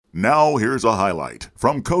Now here's a highlight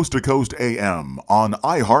from Coast to Coast AM on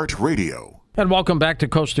iHeartRadio. And welcome back to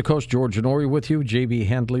Coast. George Norrie with you. J.B.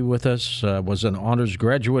 Handley with us, was an honors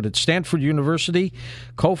graduate at Stanford University,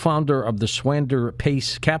 co-founder of the Swander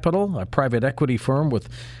Pace Capital, a private equity firm with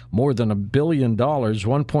more than $1 billion,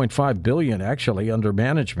 $1.5 billion actually, under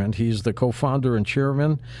management. He's the co-founder and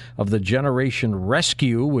chairman of the Generation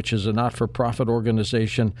Rescue, which is a not-for-profit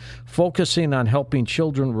organization focusing on helping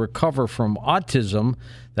children recover from autism.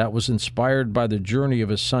 That was inspired by the journey of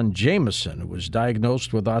his son, Jameson, who was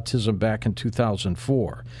diagnosed with autism back in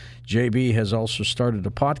 2004. JB has also started a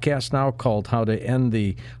podcast now called How to End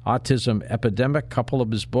the Autism Epidemic. A couple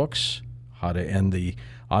of his books, How to End the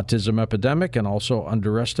Autism Epidemic and also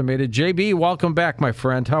Underestimated. JB, welcome back, my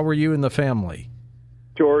friend. How are you and the family?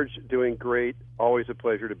 George, doing great. Always a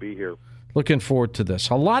pleasure to be here. Looking forward to this.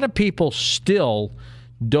 A lot of people still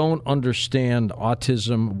don't understand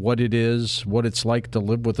autism, what it is, what it's like to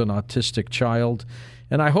live with an autistic child.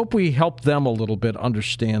 And I hope we help them a little bit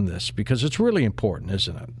understand this because it's really important,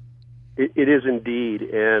 isn't it? It is indeed.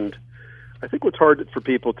 And I think what's hard for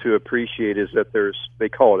people to appreciate is that they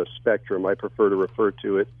call it a spectrum. I prefer to refer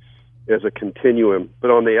to it as a continuum.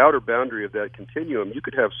 But on the outer boundary of that continuum, you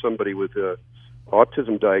could have somebody with an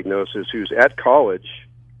autism diagnosis who's at college,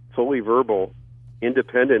 fully verbal,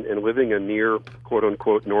 independent, and living a near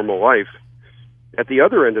quote-unquote normal life. At the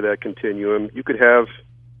other end of that continuum, you could have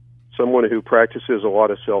someone who practices a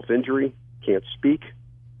lot of self-injury, can't speak,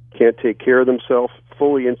 can't take care of themselves,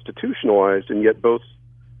 fully institutionalized, and yet both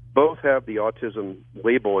have the autism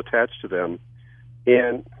label attached to them.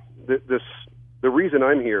 And the reason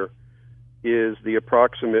I'm here is the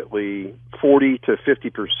approximately 40 to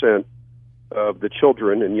 50% of the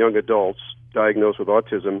children and young adults diagnosed with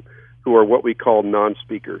autism who are what we call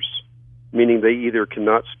non-speakers, meaning they either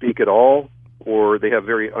cannot speak at all or they have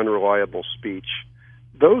very unreliable speech.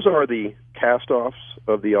 Those are the cast-offs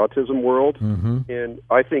of the autism world, and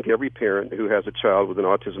I think every parent who has a child with an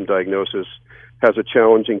autism diagnosis has a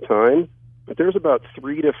challenging time, but there's about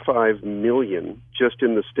 3 to 5 million just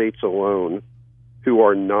in the States alone who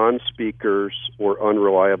are non-speakers or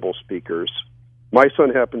unreliable speakers. My son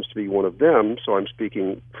happens to be one of them, so I'm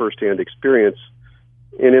speaking firsthand experience.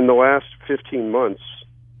 And in the last 15 months,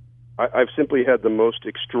 I've simply had the most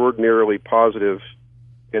extraordinarily positive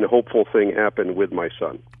and hopeful thing happen with my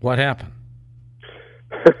son. What happened?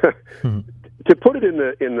 To put it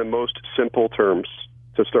in the most simple terms,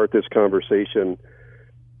 to start this conversation,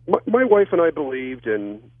 my wife and I believed,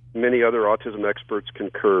 and many other autism experts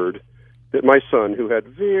concurred, that my son, who had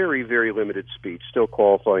very, very limited speech, still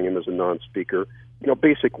qualifying him as a non-speaker,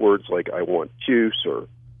 basic words like "I want juice" or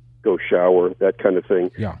 "go shower," that kind of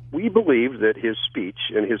thing. Yeah. We believed that his speech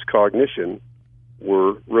and his cognition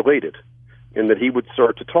were related, and that he would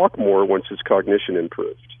start to talk more once his cognition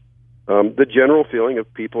improved. The general feeling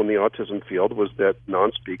of people in the autism field was that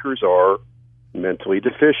non-speakers are mentally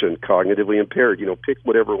deficient, cognitively impaired. Pick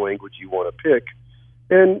whatever language you want to pick.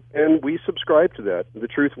 And we subscribed to that. The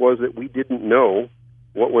truth was that we didn't know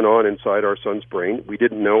what went on inside our son's brain. We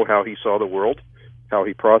didn't know how he saw the world, how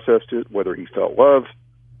he processed it, whether he felt love,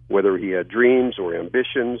 whether he had dreams or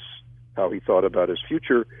ambitions, how he thought about his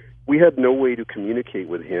future. We had no way to communicate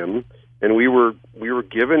with him, and we were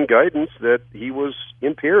given guidance that he was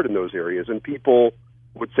impaired in those areas. And people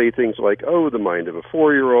would say things like, "Oh, the mind of a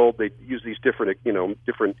 4-year-old." They'd use these different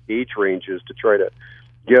age ranges to try to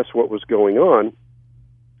guess what was going on.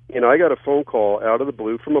 And I got a phone call out of the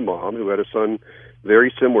blue from a mom who had a son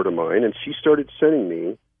very similar to mine, and she started sending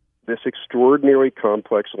me this extraordinarily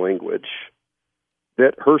complex language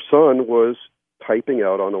that her son was typing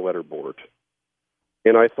out on a letterboard.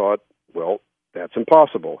 And I thought, well, that's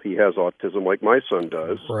impossible. He has autism like my son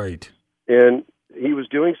does. Right. And he was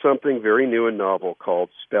doing something very new and novel called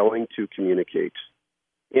spelling to communicate.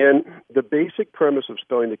 And the basic premise of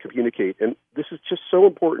spelling to communicate, and this is just so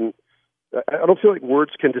important, I don't feel like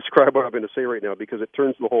words can describe what I'm going to say right now because it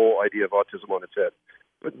turns the whole idea of autism on its head.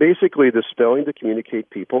 But basically, the spelling to communicate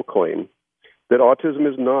people claim that autism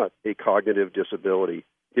is not a cognitive disability.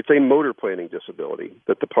 It's a motor planning disability,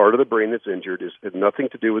 that the part of the brain that's injured has nothing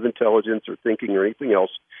to do with intelligence or thinking or anything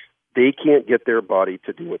else. They can't get their body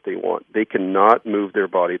to do what they want. They cannot move their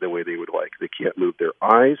body the way they would like. They can't move their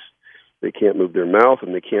eyes, they can't move their mouth,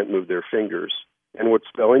 and they can't move their fingers. And what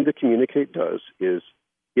spelling to communicate does is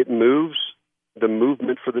it moves the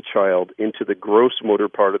movement for the child into the gross motor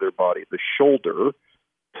part of their body, the shoulder,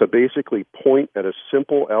 to basically point at a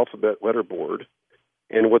simple alphabet letterboard.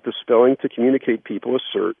 And what the spelling to communicate people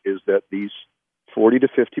assert is that these 40 to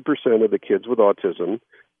 50% of the kids with autism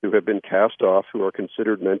who have been cast off, who are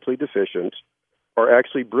considered mentally deficient, are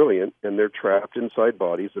actually brilliant, and they're trapped inside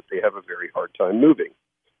bodies that they have a very hard time moving.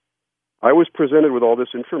 I was presented with all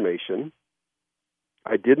this information.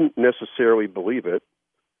 I didn't necessarily believe it,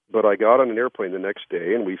 but I got on an airplane the next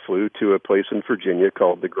day, and we flew to a place in Virginia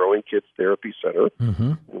called the Growing Kids Therapy Center.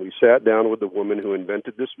 Mm-hmm. And we sat down with the woman who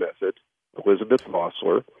invented this method, Elizabeth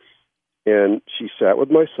Vossler, and she sat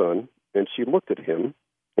with my son, and she looked at him,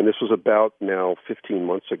 and this was about now 15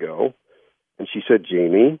 months ago, and she said,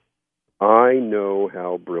 "Jamie, I know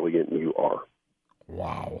how brilliant you are.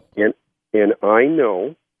 Wow. And I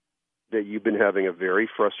know that you've been having a very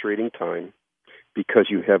frustrating time because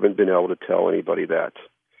you haven't been able to tell anybody that.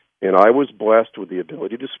 And I was blessed with the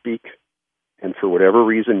ability to speak, and for whatever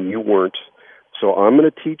reason you weren't. So I'm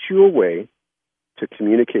going to teach you a way to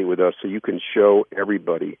communicate with us so you can show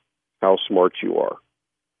everybody how smart you are."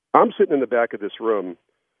 I'm sitting in the back of this room.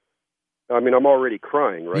 I mean, I'm already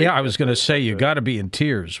crying, right? Yeah, I was going to say you got to be in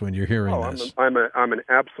tears when you're hearing this. I'm an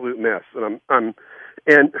absolute mess,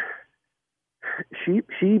 and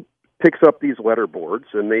she picks up these letter boards,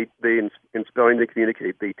 and they in Spelling to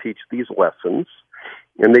Communicate, they teach these lessons,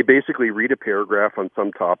 and they basically read a paragraph on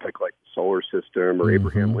some topic like the solar system or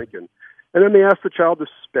Abraham Lincoln, and then they ask the child to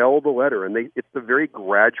spell the letter, and it's a very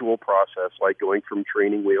gradual process, like going from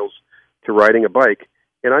training wheels to riding a bike.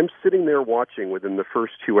 And I'm sitting there watching within the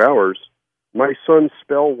first 2 hours my son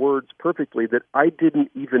spell words perfectly that I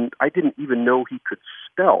didn't even know he could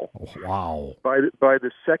spell. Wow. By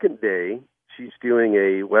the second day, she's doing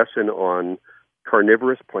a lesson on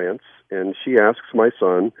carnivorous plants, and she asks my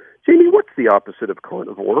son, "Jamie, what's the opposite of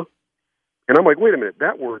carnivore?" And I'm like, "Wait a minute,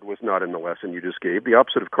 that word was not in the lesson you just gave. The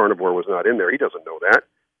opposite of carnivore was not in there. He doesn't know that."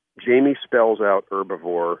 Jamie spells out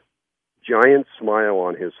herbivore, giant smile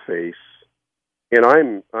on his face, and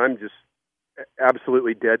I'm just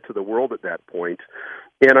absolutely dead to the world at that point.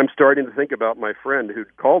 And I'm starting to think about my friend who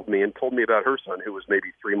called me and told me about her son who was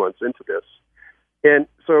maybe 3 months into this. And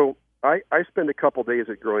so I spend a couple days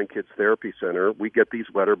at Growing Kids Therapy Center. We get these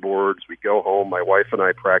letter boards. We go home. My wife and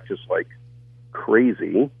I practice like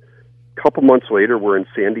crazy. A couple months later, we're in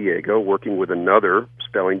San Diego working with another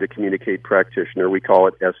Spelling to Communicate practitioner. We call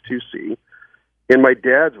it S2C. And my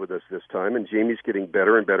dad's with us this time, and Jamie's getting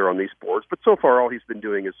better and better on these boards. But so far, all he's been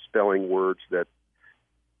doing is spelling words that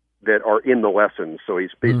are in the lesson. So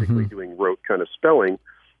he's basically doing rote kind of spelling.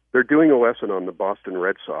 They're doing a lesson on the Boston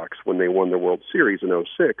Red Sox when they won the World Series in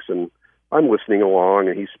 '06, and I'm listening along,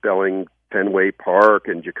 and he's spelling Fenway Park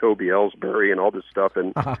and Jacoby Ellsbury and all this stuff.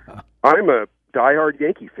 And I'm a diehard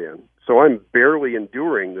Yankee fan, so I'm barely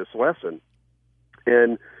enduring this lesson.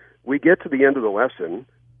 And we get to the end of the lesson,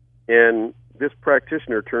 and this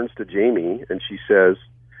practitioner turns to Jamie, and she says,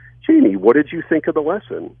 "Jamie, what did you think of the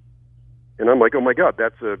lesson?" And I'm like, "Oh my God,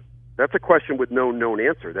 that's a question with no known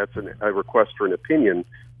answer. That's a request for an opinion.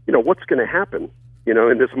 You know, what's going to happen?" You know,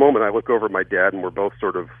 in this moment, I look over at my dad, and we're both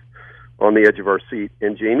sort of on the edge of our seat.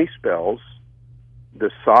 And Jamie spells,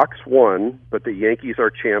 "The Sox won, but the Yankees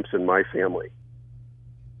are champs in my family."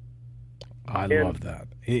 I love that.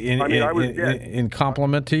 I was dead. In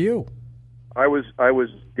compliment to you. I was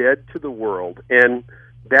dead to the world, and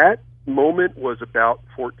that moment was about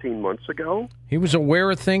 14 months ago. He was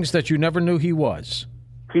aware of things that you never knew he was.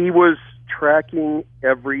 He was tracking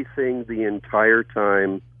everything the entire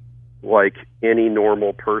time like any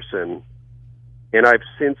normal person, and I've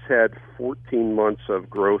since had 14 months of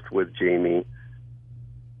growth with Jamie,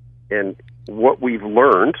 and what we've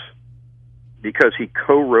learned, because he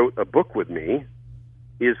co-wrote a book with me,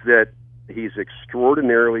 is that he's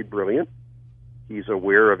extraordinarily brilliant. He's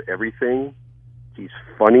aware of everything. He's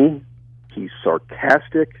funny. He's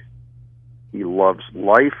sarcastic. He loves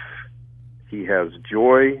life. He has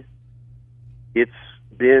joy. It's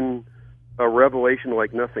been a revelation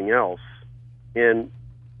like nothing else. And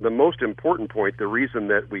the most important point, the reason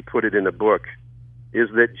that we put it in a book, is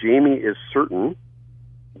that Jamie is certain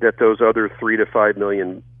that those other 3 to 5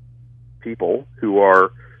 million people who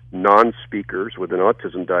are non-speakers with an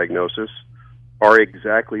autism diagnosis are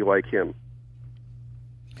exactly like him.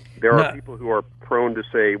 There are people who are prone to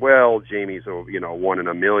say, "Well, Jamie's, 1 in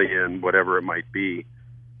a million, whatever it might be."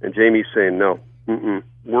 And Jamie's saying, "No,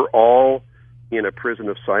 we're all in a prison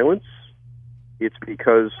of silence. It's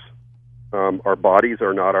because our bodies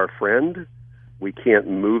are not our friend. We can't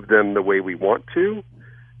move them the way we want to.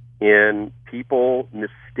 And people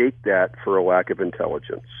mistake that for a lack of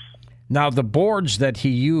intelligence." Now, the boards that he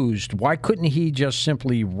used, why couldn't he just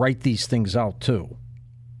simply write these things out too?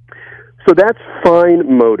 So that's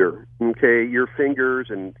fine motor, okay? Your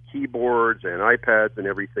fingers and keyboards and iPads and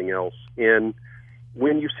everything else. And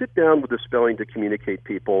when you sit down with the Spelling to Communicate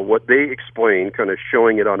people, what they explain, kind of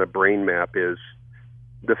showing it on a brain map, is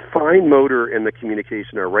the fine motor and the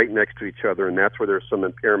communication are right next to each other, and that's where there's some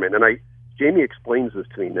impairment. And Jamie explains this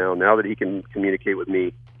to me now that he can communicate with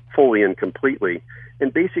me fully and completely.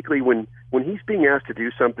 And basically, when he's being asked to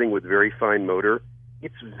do something with very fine motor,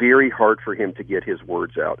 it's very hard for him to get his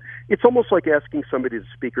words out. It's almost like asking somebody to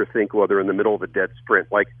speak or think while they're in the middle of a dead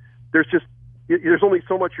sprint. Like, there's only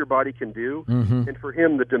so much your body can do. Mm-hmm. And for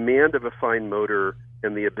him, the demand of a fine motor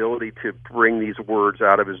and the ability to bring these words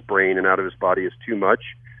out of his brain and out of his body is too much.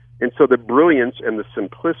 And so the brilliance and the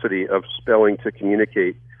simplicity of spelling to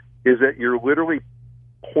communicate is that you're literally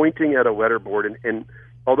pointing at a letterboard, and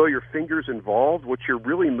although your finger's involved, what you're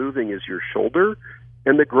really moving is your shoulder,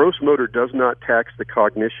 and the gross motor does not tax the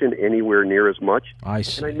cognition anywhere near as much. I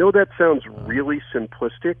see. And I know that sounds really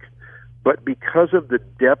simplistic, but because of the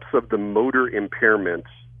depth of the motor impairments,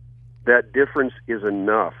 that difference is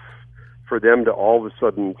enough for them to all of a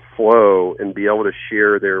sudden flow and be able to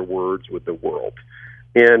share their words with the world.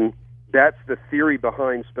 And that's the theory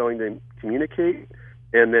behind spelling to communicate,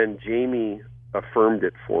 and then Jamie affirmed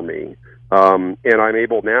it for me. And I'm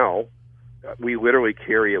able now, we literally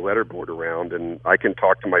carry a letterboard around, and I can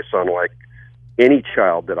talk to my son like any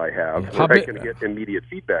child that I have. I can get immediate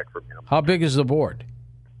feedback from him. How big is the board?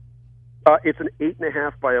 It's an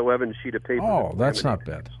 8.5 by 11 sheet of paper. Oh, that's not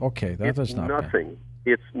bad. Okay, that's not nothing. bad.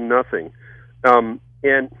 It's nothing.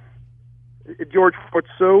 And George, what's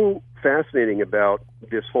so fascinating about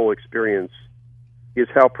this whole experience is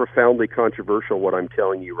how profoundly controversial what I'm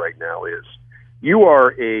telling you right now is. You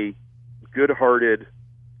are a good-hearted,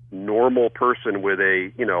 normal person with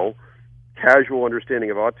a, casual understanding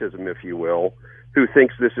of autism, if you will, who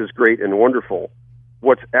thinks this is great and wonderful.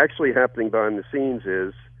 What's actually happening behind the scenes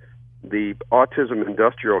is the autism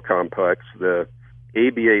industrial complex, the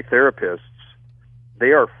ABA therapists,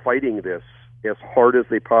 they are fighting this as hard as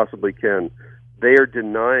they possibly can. They are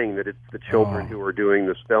denying that it's the children who are doing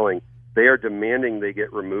the spelling. They are demanding they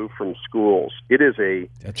get removed from schools. It is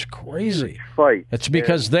that's crazy fight. It's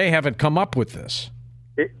because they haven't come up with this.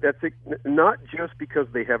 Not just because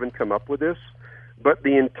they haven't come up with this, but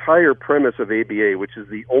the entire premise of ABA, which is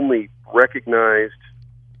the only recognized,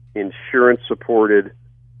 insurance-supported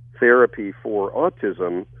therapy for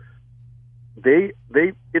autism,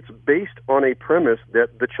 it's based on a premise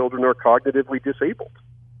that the children are cognitively disabled.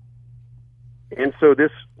 And so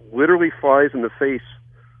this literally flies in the face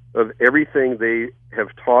of everything they have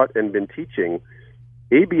taught and been teaching.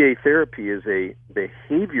 ABA therapy is a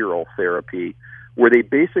behavioral therapy where they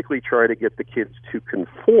basically try to get the kids to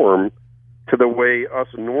conform to the way us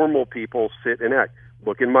normal people sit and act.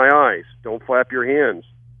 Look in my eyes. Don't flap your hands.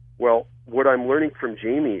 Well, what I'm learning from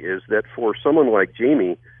Jamie is that for someone like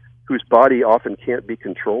Jamie, whose body often can't be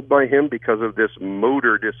controlled by him because of this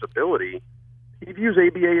motor disability, he views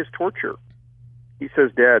ABA as torture. He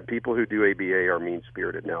says, Dad, people who do ABA are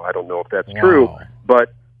mean-spirited. Now, I don't know if that's true,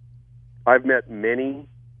 but I've met many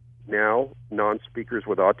now non-speakers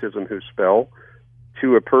with autism who spell.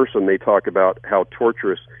 To a person, they talk about how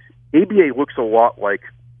torturous. ABA looks a lot like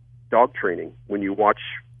dog training when you watch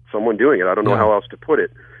someone doing it. I don't know how else to put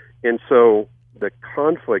it. And so the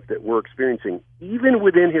conflict that we're experiencing, even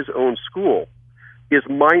within his own school, is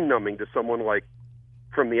mind-numbing to someone like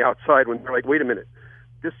from the outside when they're like, wait a minute,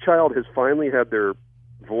 this child has finally had their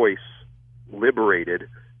voice liberated,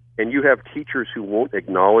 and you have teachers who won't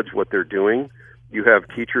acknowledge what they're doing. You have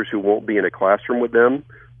teachers who won't be in a classroom with them.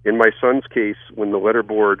 In my son's case, when the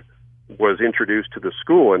letterboard was introduced to the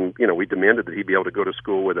school, and we demanded that he be able to go to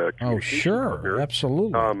school with a communication partner,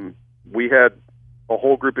 absolutely. We had a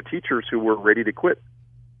whole group of teachers who were ready to quit.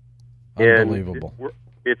 Unbelievable. And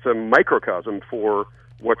it's a microcosm for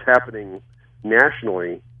what's happening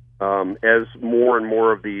nationally as more and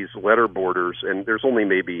more of these letterboarders, and there's only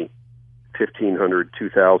maybe 1,500,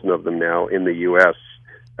 2,000 of them now in the U.S.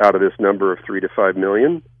 out of this number of 3 to 5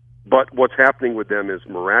 million. But what's happening with them is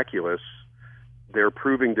miraculous. They're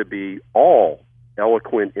proving to be all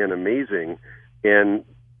eloquent and amazing, and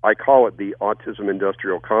I call it the autism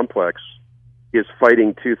industrial complex is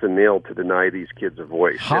fighting tooth and nail to deny these kids a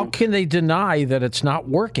voice. How can they deny that it's not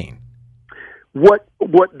working? What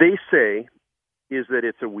they say is that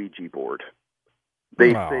it's a Ouija board.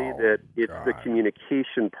 They say that it's the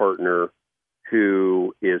communication partner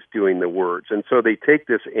who is doing the words. And so they take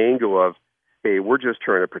this angle of, hey, we're just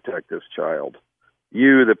trying to protect this child.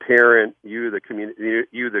 You, the parent, you, the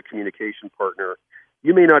communication partner,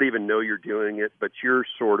 you may not even know you're doing it, but you're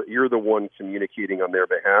the one communicating on their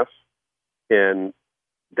behalf. And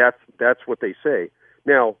that's what they say.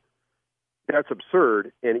 Now, that's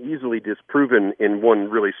absurd and easily disproven in one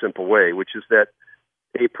really simple way, which is that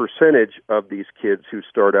a percentage of these kids who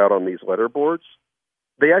start out on these letterboards,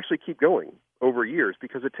 they actually keep going. over years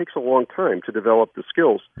because it takes a long time to develop the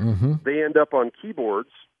skills. Mm-hmm. They end up on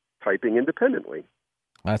keyboards typing independently.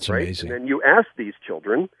 That's right? amazing. And then you ask these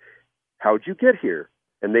children, how'd you get here?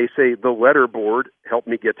 And they say, the letter board helped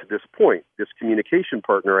me get to this point. This communication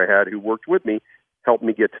partner I had who worked with me helped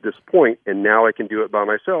me get to this point, and now I can do it by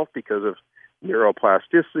myself because of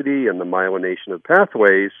neuroplasticity and the myelination of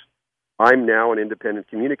pathways. I'm now an independent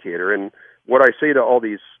communicator. And what I say to all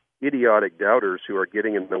these idiotic doubters who are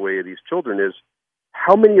getting in the way of these children is,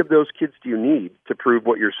 how many of those kids do you need to prove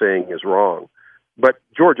what you're saying is wrong? But,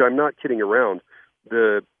 George, I'm not kidding around.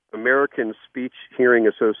 The American Speech Hearing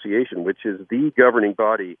Association, which is the governing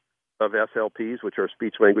body of SLPs, which are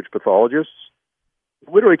speech language pathologists,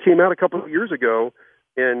 literally came out a couple of years ago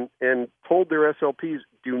and told their SLPs,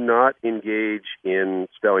 do not engage in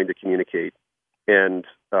spelling to communicate, and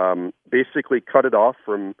basically cut it off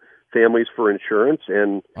from families for insurance.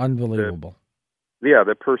 And unbelievable.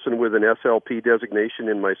 The person with an SLP designation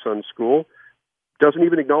in my son's school doesn't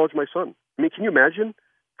even acknowledge my son. I mean, can you imagine?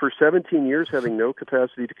 For 17 years, having no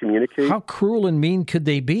capacity to communicate. How cruel and mean could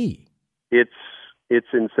they be? It's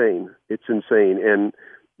insane. It's insane, and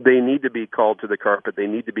they need to be called to the carpet. They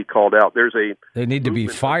need to be called out. They need to be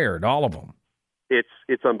fired, all of them.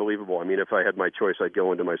 It's unbelievable. I mean, if I had my choice, I'd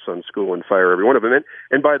go into my son's school and fire every one of them.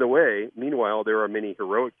 And by the way, meanwhile, there are many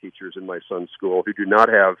heroic teachers in my son's school who do not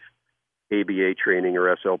have ABA training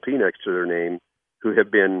or SLP next to their name, who have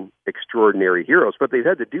been extraordinary heroes, but they've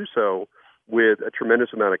had to do so with a tremendous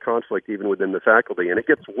amount of conflict even within the faculty. And it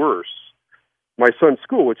gets worse. My son's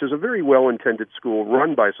school, which is a very well-intended school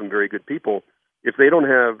run by some very good people, if they don't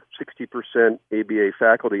have 60% ABA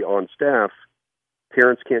faculty on staff,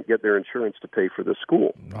 parents can't get their insurance to pay for the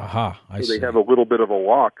school. I see. They have a little bit of a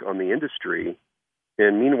lock on the industry.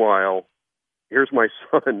 And meanwhile, here's my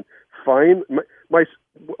son.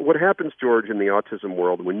 What happens, George, in the autism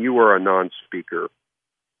world when you are a non-speaker,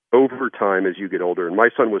 over time as you get older, and my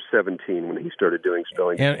son was 17 when he started doing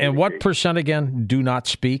spelling. And what percent again do not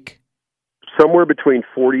speak? Somewhere between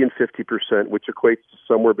 40 and 50%, which equates to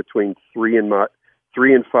somewhere between 3 and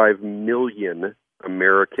 5 million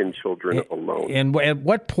American children alone. And at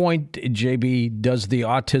what point, JB, does the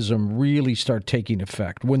autism really start taking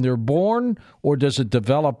effect? When they're born, or does it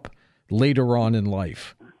develop later on in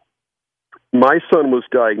life? My son was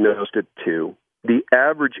diagnosed at 2. The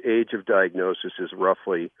average age of diagnosis is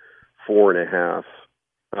roughly 4.5.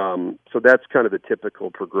 So that's kind of the typical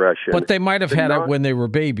progression. But they might have had it when they were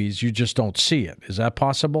babies. You just don't see it. Is that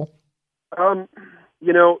possible?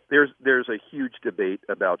 There's a huge debate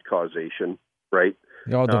about causation, right?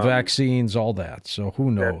 The vaccines, all that. So who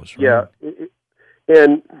knows? Right? Yeah.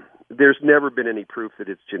 And there's never been any proof that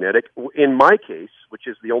it's genetic. In my case, which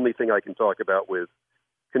is the only thing I can talk about with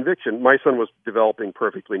conviction, my son was developing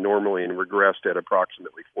perfectly normally and regressed at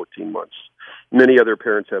approximately 14 months. Many other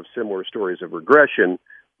parents have similar stories of regression.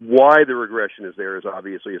 Why the regression is there is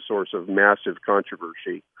obviously a source of massive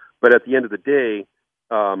controversy. But at the end of the day,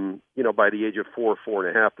 by the age of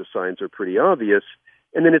 4.5, the signs are pretty obvious.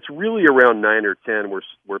 And then it's really around 9 or 10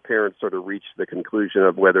 where parents sort of reach the conclusion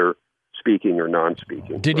of whether speaking or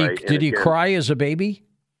non-speaking. Did he cry as a baby?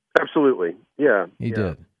 Absolutely. Yeah. He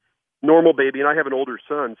did. Normal baby, and I have an older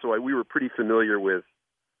son, so we were pretty familiar with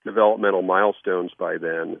developmental milestones by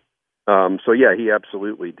then. He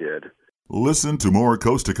absolutely did. Listen to more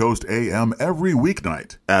Coast to Coast AM every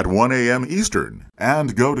weeknight at 1 a.m. Eastern,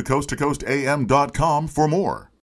 and go to coasttocoastam.com for more.